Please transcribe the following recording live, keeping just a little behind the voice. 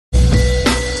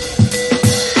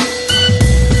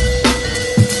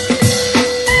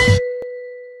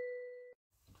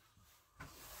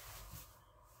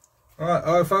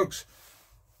Alright folks,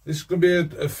 this is going to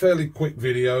be a fairly quick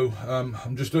video.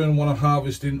 I'm just doing one of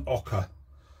harvesting oca.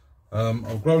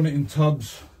 I've grown it in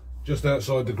tubs just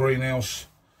outside the greenhouse.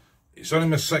 It's only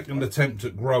my second attempt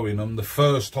at growing them. The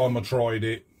first time I tried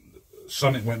it,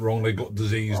 something went wrong, they got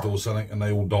diseased or something and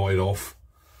they all died off.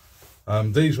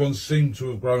 These ones seem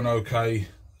to have grown okay,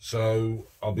 so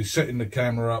I'll be setting the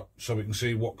camera up so we can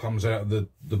see what comes out of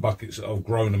the buckets that I've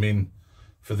grown them in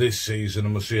for this season,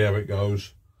 and we'll see how it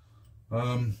goes.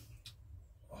 I'm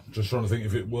just trying to think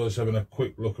if it was having a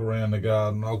quick look around the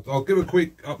garden. I'll give a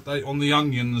quick update on the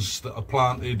onions that I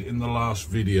planted in the last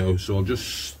video. So I'll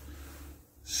just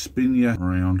spin you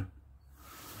around.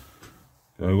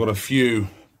 I've got a few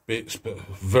bits, but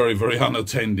very, very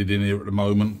unattended in here at the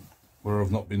moment, where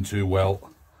I've not been too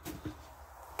well.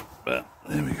 But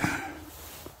there we go.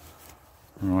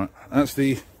 All right, that's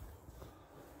the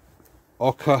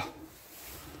oca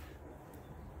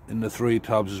in the 3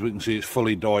 tubs. As we can see, it's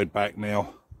fully died back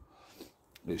now.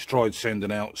 It's tried sending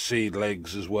out seed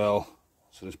legs as well,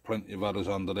 so there's plenty of others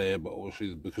under there, but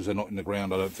obviously because they're not in the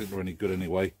ground, I don't think they're any good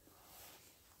anyway.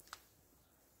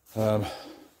 That's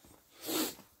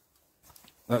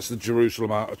the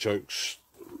Jerusalem artichokes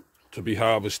to be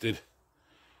harvested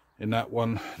in that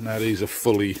one. Now these are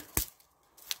fully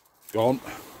gone.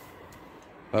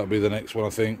 That'll be the next one, I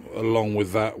think, along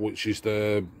with that, which is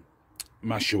the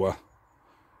mashua,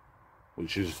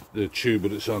 which is the tuber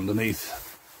that's underneath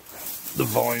the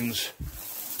vines.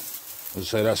 As I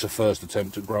say, that's the first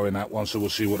attempt at growing that one, so we'll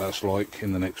see what that's like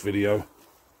in the next video.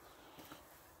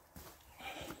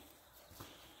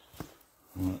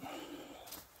 Right.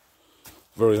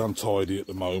 Very untidy at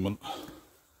the moment.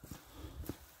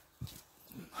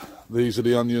 These are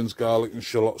the onions, garlic and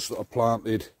shallots that I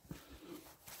planted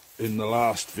in the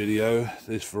last video.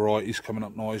 This variety's coming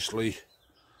up nicely.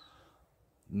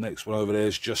 Next one over there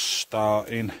is just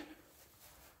starting.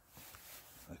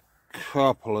 A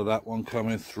couple of that one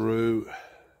coming through.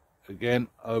 Again,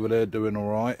 over there doing all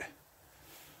right.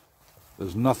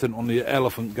 There's nothing on the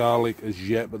elephant garlic as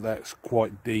yet, but that's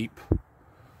quite deep.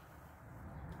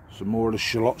 Some more of the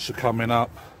shallots are coming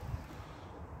up.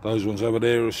 Those ones over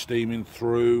there are steaming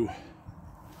through.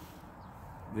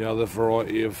 The other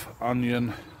variety of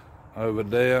onion over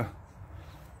there.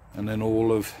 And then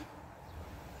all of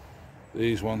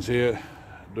these ones here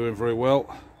doing very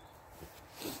well.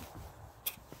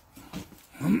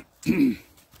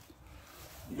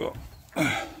 Got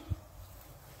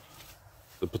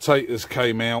the potatoes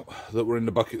came out that were in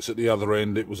the buckets at the other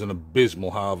end. It was an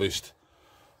abysmal harvest.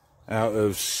 Out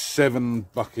of 7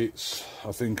 buckets,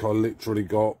 I think I literally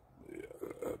got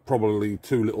probably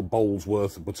 2 little bowls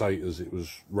worth of potatoes. It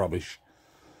was rubbish.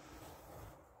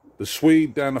 The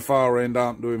swede down the far end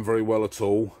aren't doing very well at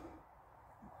all.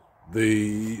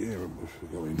 The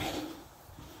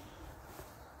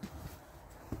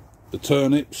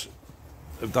turnips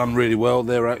have done really well.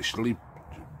 They're actually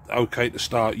okay to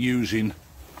start using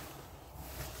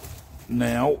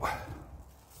now.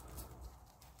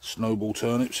 Snowball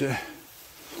turnips here.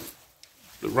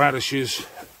 The radishes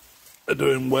are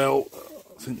doing well.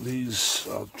 I think these,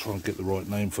 I'll try and get the right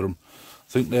name for them. I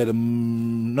think they're the,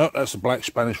 no, that's the black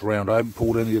Spanish round. I haven't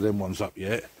pulled any of them ones up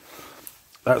yet.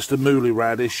 That's the mooly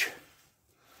radish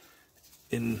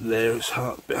in there. It's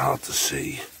a bit hard to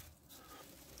see,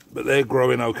 but they're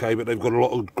growing okay, but they've got a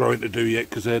lot of growing to do yet,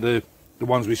 because they're the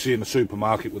ones we see in the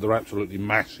supermarket, where they're absolutely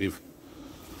massive.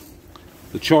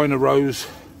 The China rose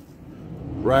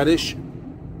radish,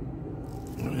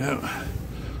 yeah.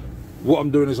 What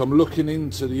I'm doing is I'm looking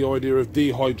into the idea of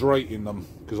dehydrating them,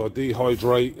 because I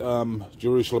dehydrate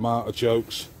Jerusalem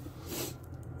artichokes,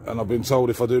 and I've been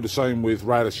told if I do the same with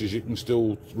radishes, you can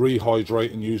still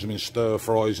rehydrate and use them in stir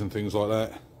fries and things like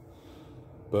that.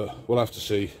 But we'll have to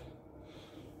see.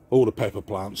 All the pepper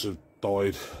plants have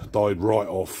died right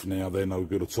off now. They're no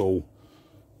good at all.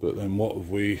 But then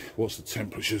what's the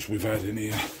temperatures we've had in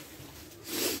here?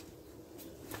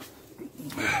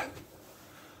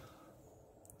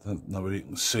 Nobody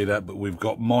can see that, but we've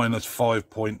got minus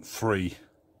 5.3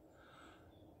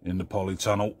 in the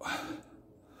polytunnel.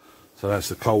 So that's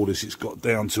the coldest it's got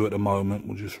down to at the moment.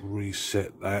 We'll just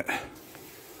reset that.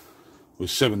 We're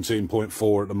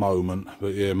 17.4 at the moment,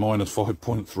 but yeah, minus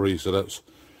 5.3, so that's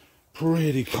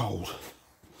pretty cold.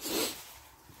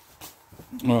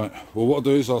 Alright, well what I'll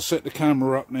do is I'll set the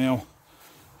camera up now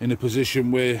in a position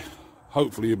where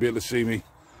hopefully you'll be able to see me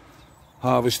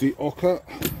harvest the oca,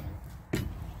 and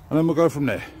then we'll go from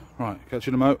there. Right, catch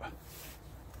you in a moment.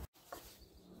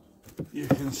 You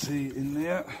can see in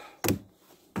there,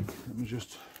 let me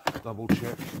just double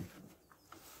check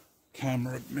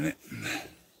camera a minute,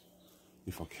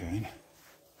 if I can.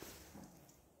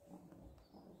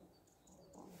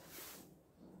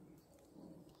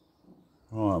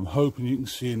 Right, I'm hoping you can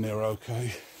see in there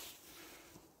okay.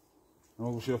 And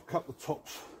obviously I've cut the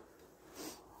tops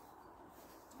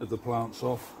of the plants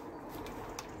off.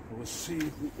 We'll see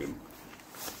if we can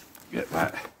get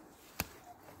that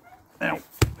out.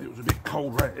 It was a bit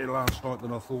colder out here last night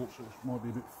than I thought, so it might be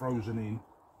a bit frozen in.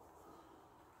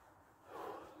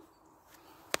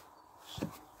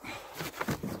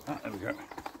 There we go.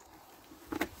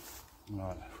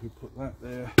 Right, if we put that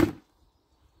there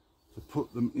to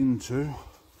put them into,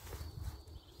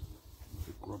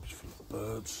 the grubs for the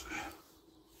birds.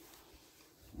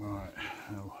 Right,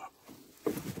 now,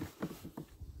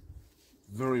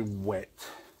 very wet.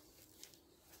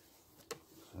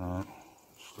 So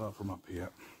start from up here.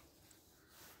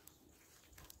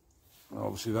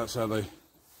 Obviously that's how they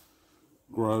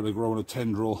grow. They grow on a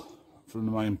tendril from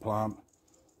the main plant.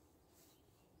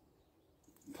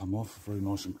 Come off very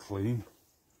nice and clean.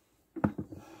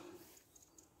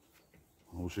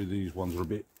 Obviously these ones are a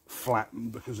bit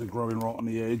flattened because they're growing right on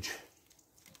the edge.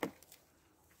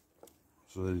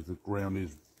 So the ground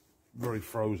is very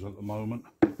frozen at the moment.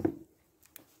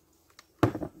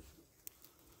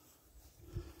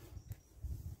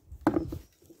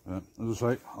 As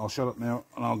I say, I'll shut up now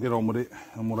and I'll get on with it,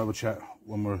 and we'll have a chat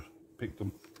when we've picked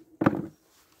them.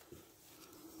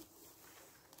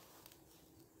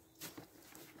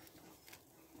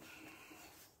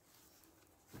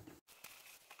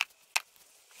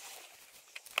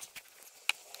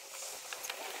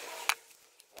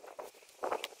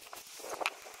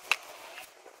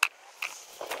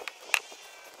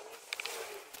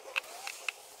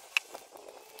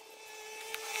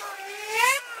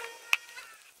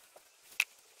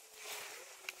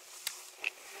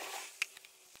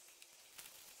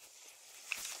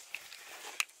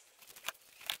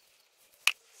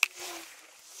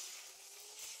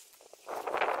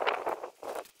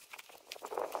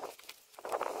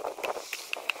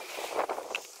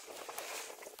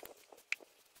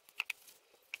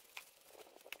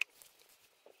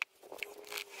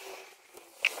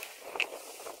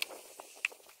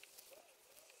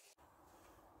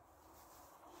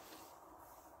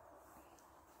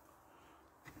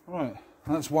 Right,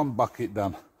 that's one bucket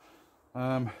done.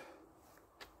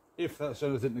 If that's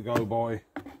anything to go by,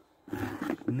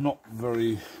 not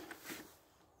very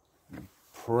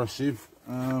impressive.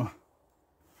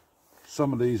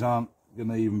 Some of these aren't going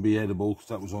to even be edible because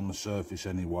that was on the surface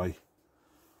anyway.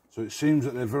 So it seems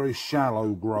that they're very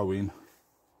shallow growing.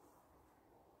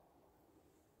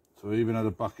 So even though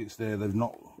the buckets there, they've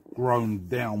not grown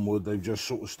downward, they've just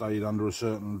sort of stayed under a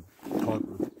certain type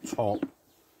of top.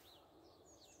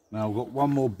 Now I've got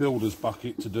one more builder's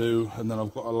bucket to do, and then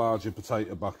I've got a larger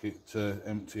potato bucket to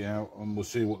empty out, and we'll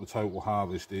see what the total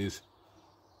harvest is.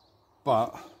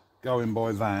 But going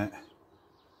by that,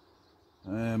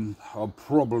 I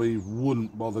probably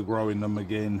wouldn't bother growing them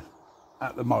again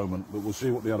at the moment, but we'll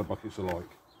see what the other buckets are like.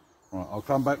 Right, I'll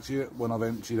come back to you when I've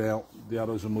emptied out the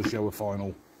others and we'll show a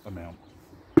final amount.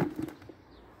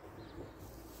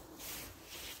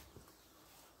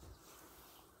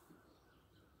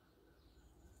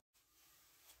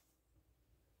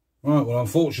 Right, well,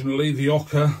 unfortunately the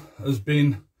Oca has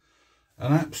been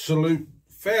an absolute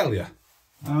failure.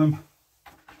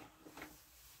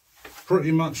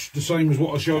 Pretty much the same as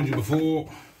what I showed you before.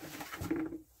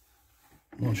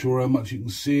 Not sure how much you can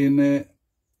see in there,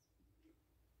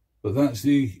 but that's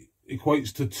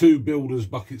equates to 2 builders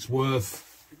buckets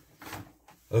worth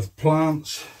of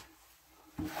plants.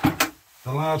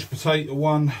 The large potato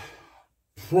one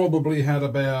probably had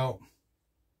about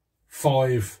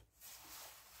 5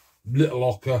 little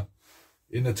Oca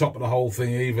in the top of the whole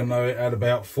thing, even though it had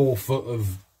about 4 foot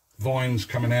of vines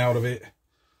coming out of it.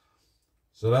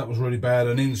 So that was really bad.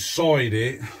 And inside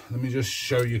it, let me just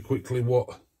show you quickly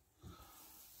what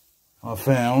I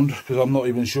found, because I'm not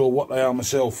even sure what they are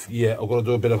myself yet. I've got to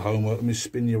do a bit of homework. Let me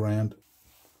spin you around.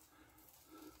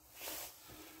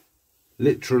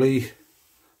 Literally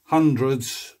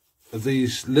hundreds of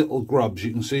these little grubs.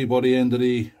 You can see by the end of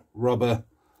the rubber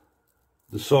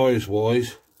the size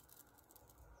wise,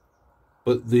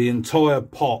 but the entire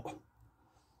pot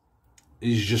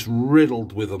is just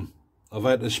riddled with them. I've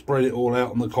had to spread it all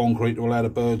out on the concrete to allow the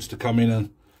birds to come in and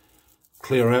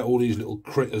clear out all these little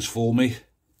critters for me.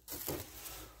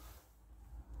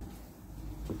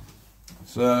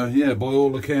 So yeah, by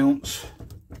all accounts,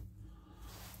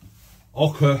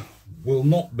 Oca will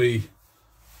not be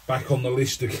back on the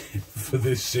list again for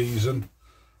this season.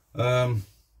 I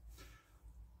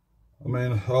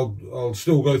mean, I'll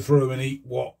still go through and eat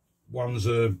what ones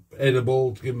are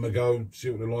edible to give them a go, see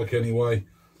what they're like anyway.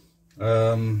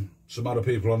 Some other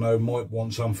people I know might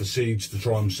want some for seeds to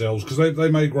try themselves, because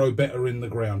they may grow better in the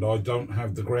ground. I don't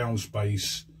have the ground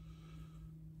space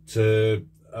to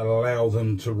allow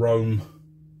them to roam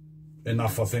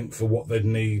enough, I think, for what they'd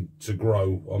need to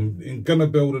grow. I'm going to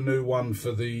build a new one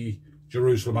for the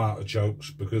Jerusalem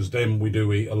artichokes, because them we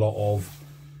do eat a lot of.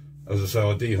 As I say,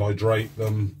 I dehydrate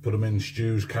them, put them in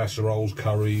stews, casseroles,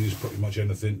 curries, pretty much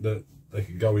anything that they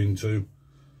could go into.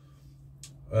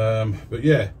 But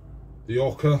yeah, the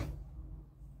Oca,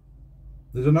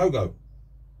 there's a no-go.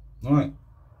 All right,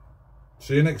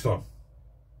 see you next time.